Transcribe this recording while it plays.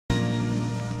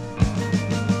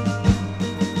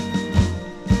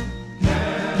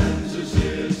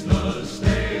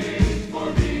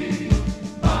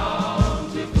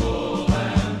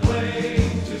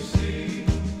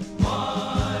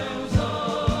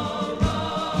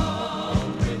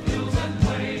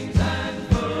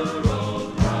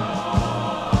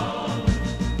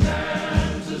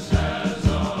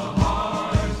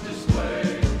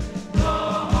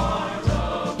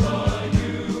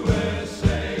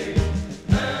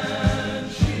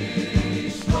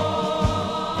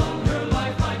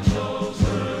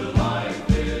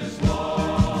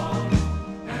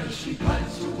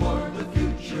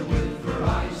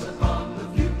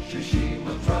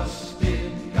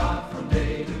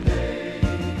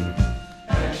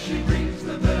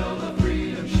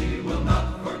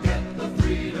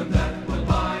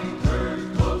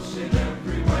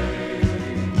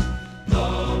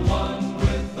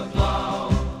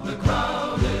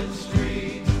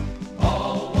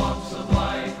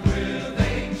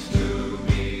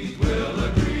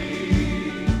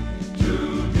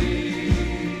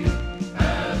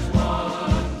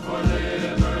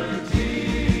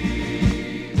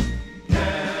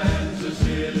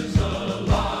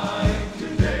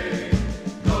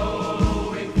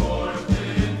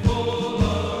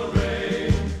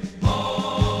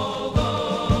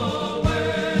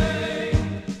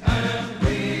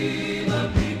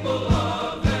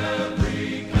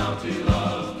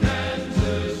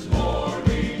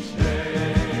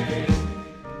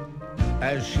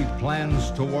plans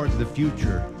toward the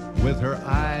future, with her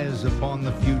eyes upon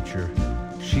the future,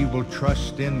 she will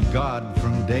trust in God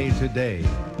from day to day.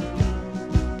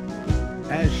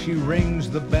 As she rings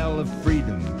the bell of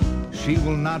freedom, she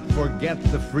will not forget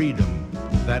the freedom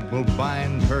that will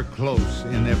bind her close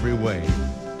in every way.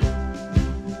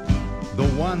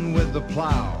 The one with the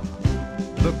plow,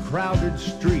 the crowded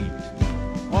street,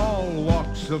 all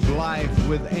walks of life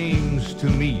with aims to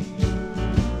meet,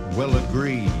 will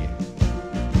agree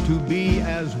to be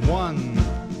as one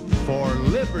for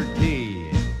liberty.